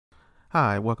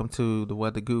Hi, welcome to the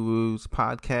Weather Gurus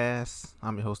podcast.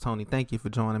 I'm your host, Tony. Thank you for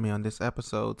joining me on this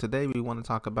episode. Today, we want to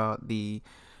talk about the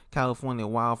California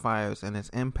wildfires and its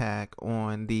impact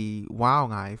on the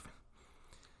wildlife,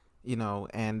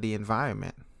 and the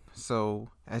environment. So,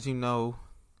 as you know,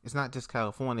 it's not just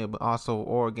California, but also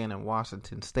Oregon and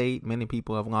Washington State. Many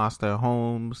people have lost their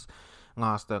homes,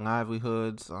 lost their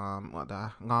livelihoods,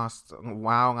 lost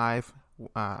wildlife,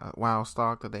 wild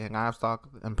stock that they had, livestock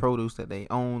and produce that they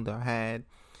owned or had.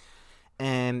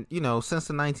 And, since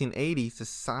the 1980s,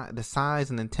 the size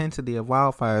and intensity of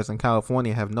wildfires in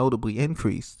California have notably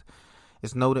increased.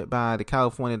 It's noted by the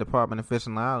California Department of Fish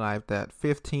and Wildlife that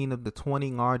 15 of the 20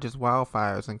 largest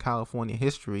wildfires in California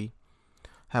history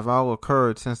have all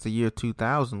occurred since the year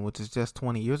 2000, which is just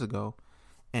 20 years ago.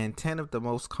 And 10 of the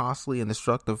most costly and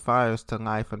destructive fires to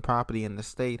life and property in the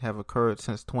state have occurred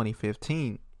since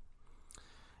 2015.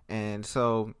 And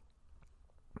so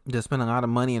there's been a lot of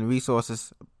money and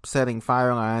resources setting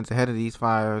fire lines ahead of these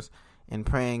fires and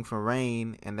praying for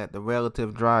rain and that the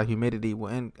relative dry humidity will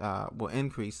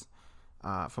increase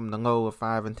from the low of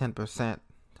 5 and 10%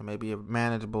 to maybe a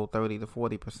manageable 30 to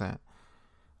 40%.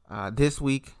 This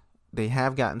week, they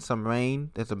have gotten some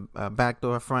rain. There's a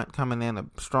backdoor front coming in, a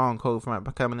strong cold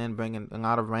front coming in, bringing a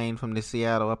lot of rain from the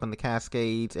Seattle up in the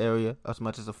Cascades area, as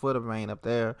much as a foot of rain up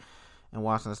there in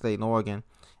Washington State and Oregon.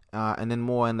 And then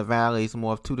more in the valleys,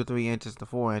 more of 2 to 3 inches to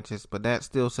 4 inches. But that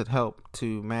still should help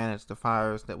to manage the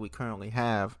fires that we currently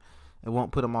have. It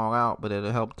won't put them all out, but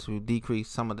it'll help to decrease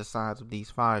some of the size of these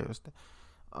fires.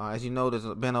 As you know, there's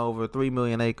been over 3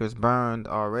 million acres burned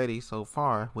already so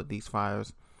far with these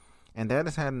fires. And that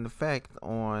has had an effect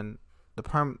on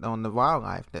the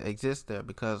wildlife that exists there,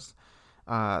 because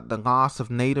the loss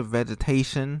of native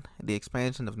vegetation, the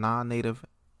expansion of non-native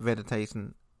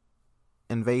vegetation,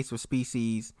 invasive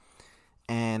species,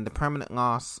 and the permanent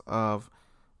loss of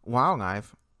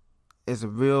wildlife is a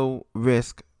real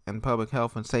risk and public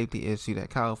health and safety issue that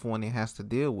California has to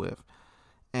deal with.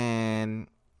 And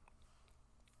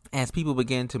as people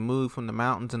begin to move from the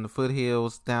mountains and the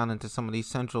foothills down into some of these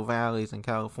central valleys in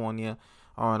California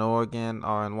or in Oregon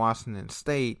or in Washington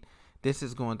State, this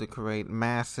is going to create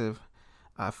massive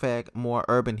effect, more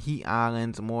urban heat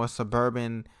islands, more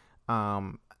suburban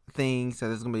things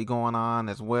that is going to be going on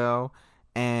as well.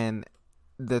 And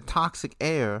the toxic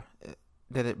air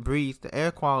that it breathes, the air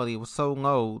quality was so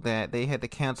low that they had to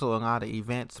cancel a lot of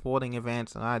events, sporting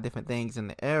events, a lot of different things in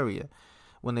the area.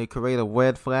 When they create a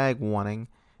red flag warning,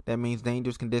 that means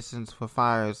dangerous conditions for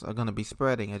fires are going to be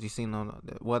spreading. As you've seen on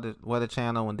the Weather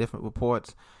Channel and different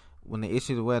reports, when they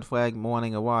issue the red flag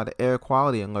warning or the air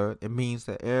quality alert, it means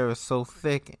the air is so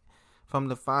thick from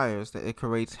the fires that it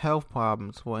creates health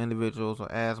problems for individuals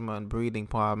with asthma and breathing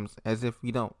problems, as if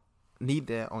you don't need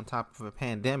that on top of a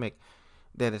pandemic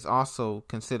that is also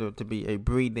considered to be a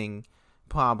breathing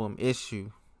problem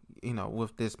issue,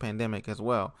 with this pandemic as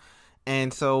well.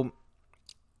 And so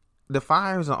the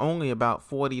fires are only about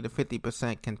 40 to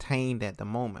 50% contained at the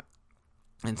moment.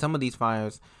 And some of these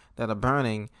fires that are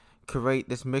burning create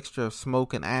this mixture of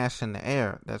smoke and ash in the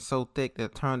air that's so thick that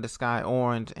it turned the sky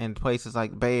orange in places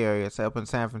like the Bay Area, so up in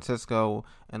San Francisco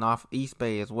and off East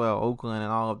Bay as well, Oakland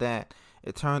and all of that.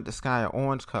 It turned the sky an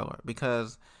orange color,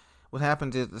 because what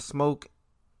happens is the smoke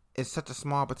is such a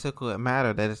small particulate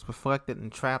matter that it's reflected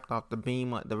and trapped off the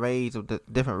beam, the rays of the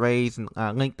different rays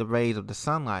and length of rays of the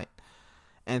sunlight.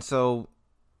 And so,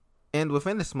 and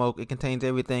within the smoke, it contains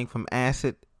everything from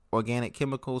acid, organic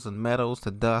chemicals, and metals to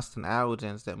dust and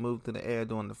allergens that move through the air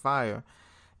during the fire.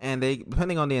 And they,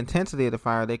 depending on the intensity of the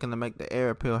fire, they can make the air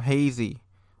appear hazy,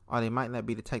 or they might not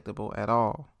be detectable at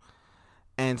all.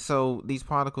 And so these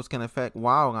particles can affect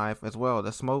wildlife as well.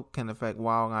 The smoke can affect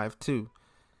wildlife too,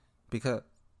 because,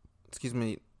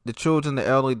 the children, the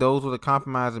elderly, those with a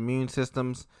compromised immune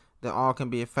systems, they all can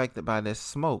be affected by this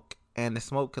smoke. And the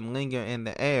smoke can linger in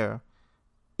the air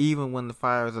even when the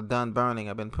fires are done burning,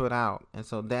 have been put out. And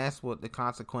so that's what the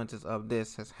consequences of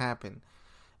this has happened.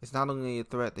 It's not only a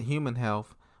threat to human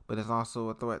health, but it's also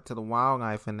a threat to the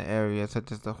wildlife in the area,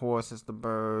 such as the horses, the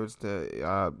birds,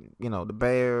 the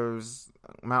bears,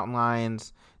 mountain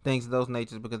lions, things of those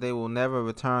natures, because they will never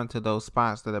return to those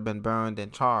spots that have been burned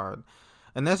and charred.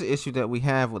 And that's the issue that we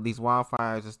have with these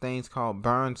wildfires, is things called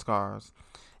burn scars.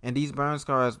 And these burn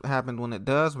scars happen when it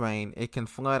does rain. It can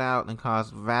flood out and cause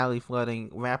valley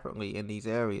flooding rapidly in these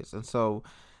areas. And so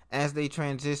as they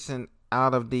transition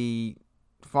out of the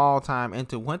fall time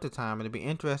into winter time, it'll be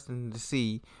interesting to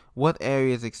see what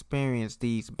areas experience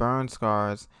these burn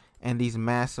scars and these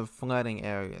massive flooding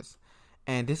areas.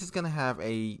 And this is going to have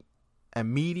a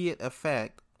immediate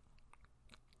effect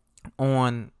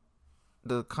on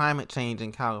the climate change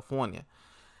in California.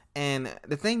 And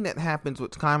the thing that happens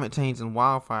with climate change and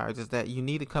wildfires is that you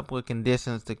need a couple of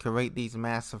conditions to create these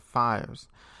massive fires.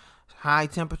 High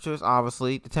temperatures,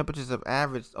 obviously. The temperatures have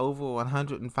averaged over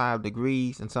 105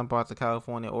 degrees in some parts of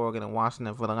California, Oregon, and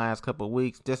Washington for the last couple of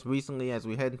weeks. Just recently, as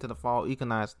we head into the fall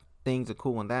equinox, things are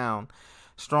cooling down.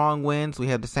 Strong winds. We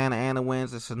have the Santa Ana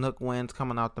winds, the Chinook winds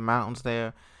coming out the mountains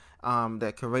there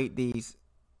that create these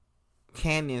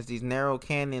canyons, these narrow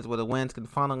canyons where the winds can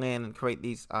funnel in and create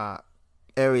these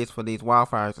areas for these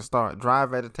wildfires to start. Dry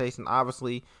vegetation,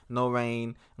 obviously, no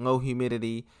rain, low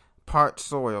humidity, parched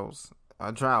soils,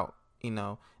 drought.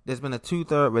 There's been a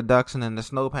 2/3 reduction in the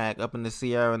snowpack up in the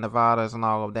Sierra Nevadas and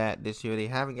all of that this year. They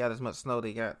haven't got as much snow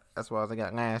as well as they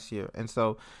got last year. And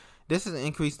so this has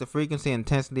increased the frequency and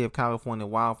intensity of California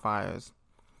wildfires.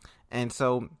 And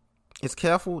so it's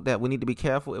careful that we need to be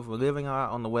careful if we're living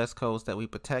out on the West Coast, that we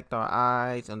protect our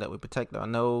eyes and that we protect our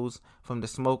nose from the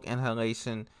smoke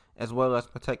inhalation, as well as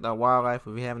protect our wildlife.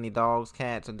 If we have any dogs,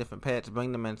 cats, or different pets,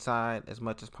 bring them inside as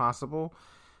much as possible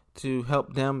to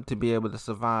help them to be able to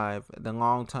survive the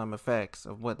long-term effects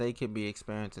of what they could be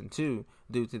experiencing too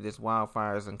due to this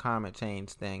wildfires and climate change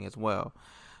thing as well.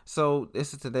 So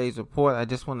this is today's report. I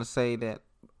just want to say that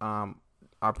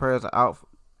our prayers are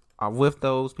with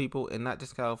those people, and not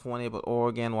just California, but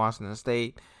Oregon, Washington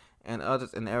State, and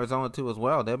others in Arizona too as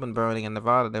well. They've been burning in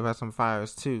Nevada. They've had some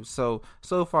fires too. So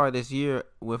far this year,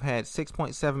 we've had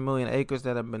 6.7 million acres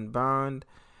that have been burned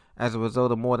as a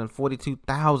result of more than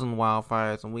 42,000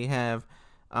 wildfires, and we have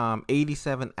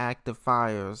 87 active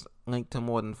fires linked to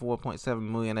more than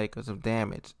 4.7 million acres of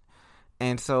damage.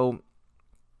 And so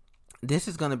this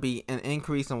is going to be an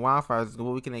increase in wildfires,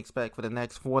 what we can expect for the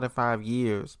next 4 to 5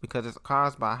 years, because it's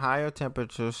caused by higher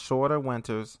temperatures, shorter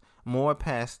winters, more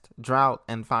pests, drought,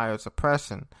 and fire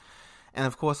suppression. And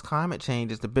of course, climate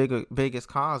change is the biggest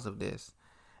cause of this.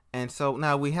 And so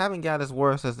now we haven't got as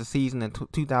worse as the season in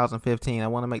 2015. I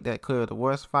want to make that clear. The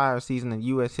worst fire season in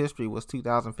U.S. history was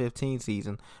 2015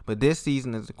 season. But this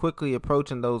season is quickly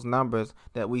approaching those numbers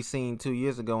that we seen 2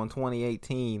 years ago in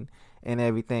 2018 and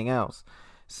everything else.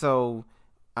 So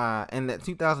in that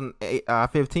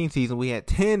 2015 season, we had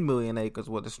 10 million acres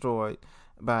were destroyed.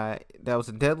 That was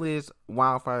the deadliest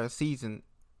wildfire season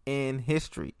in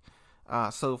history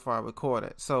so far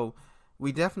recorded. So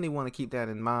we definitely want to keep that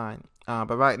in mind.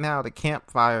 But right now, the Camp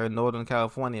Fire in Northern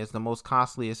California is the most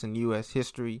costliest in U.S.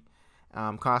 history,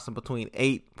 costing between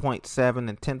 $8.7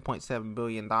 and $10.7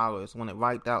 billion when it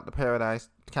wiped out the Paradise,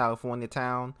 California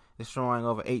town, destroying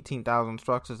over 18,000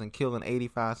 structures and killing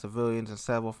 85 civilians and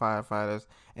several firefighters.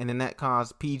 And then that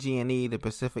caused PG&E, the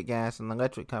Pacific Gas and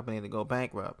Electric Company, to go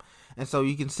bankrupt. And so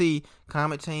you can see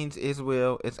climate change is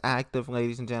real. It's active,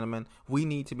 ladies and gentlemen. We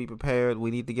need to be prepared. We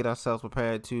need to get ourselves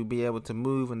prepared to be able to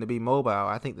move and to be mobile.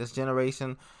 I think this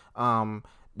generation, the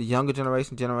younger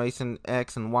generation, Generation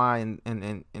X and Y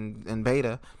and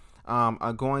Beta,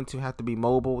 are going to have to be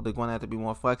mobile. They're going to have to be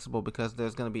more flexible because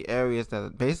there's going to be areas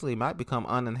that basically might become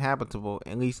uninhabitable,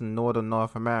 at least in northern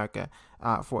North America,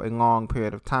 for a long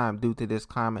period of time due to this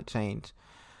climate change.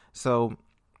 So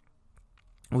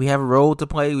we have a role to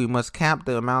play. We must cap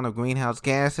the amount of greenhouse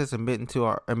gases emitted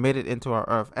into our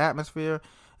Earth atmosphere,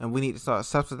 and we need to start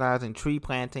subsidizing tree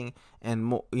planting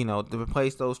and to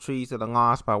replace those trees that are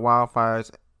lost by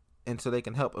wildfires, and so they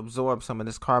can help absorb some of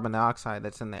this carbon dioxide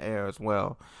that's in the air as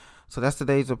well. So that's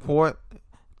today's report.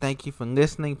 Thank you for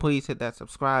listening. Please hit that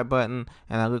subscribe button,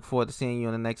 and I look forward to seeing you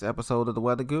in the next episode of The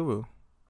Weather Guru.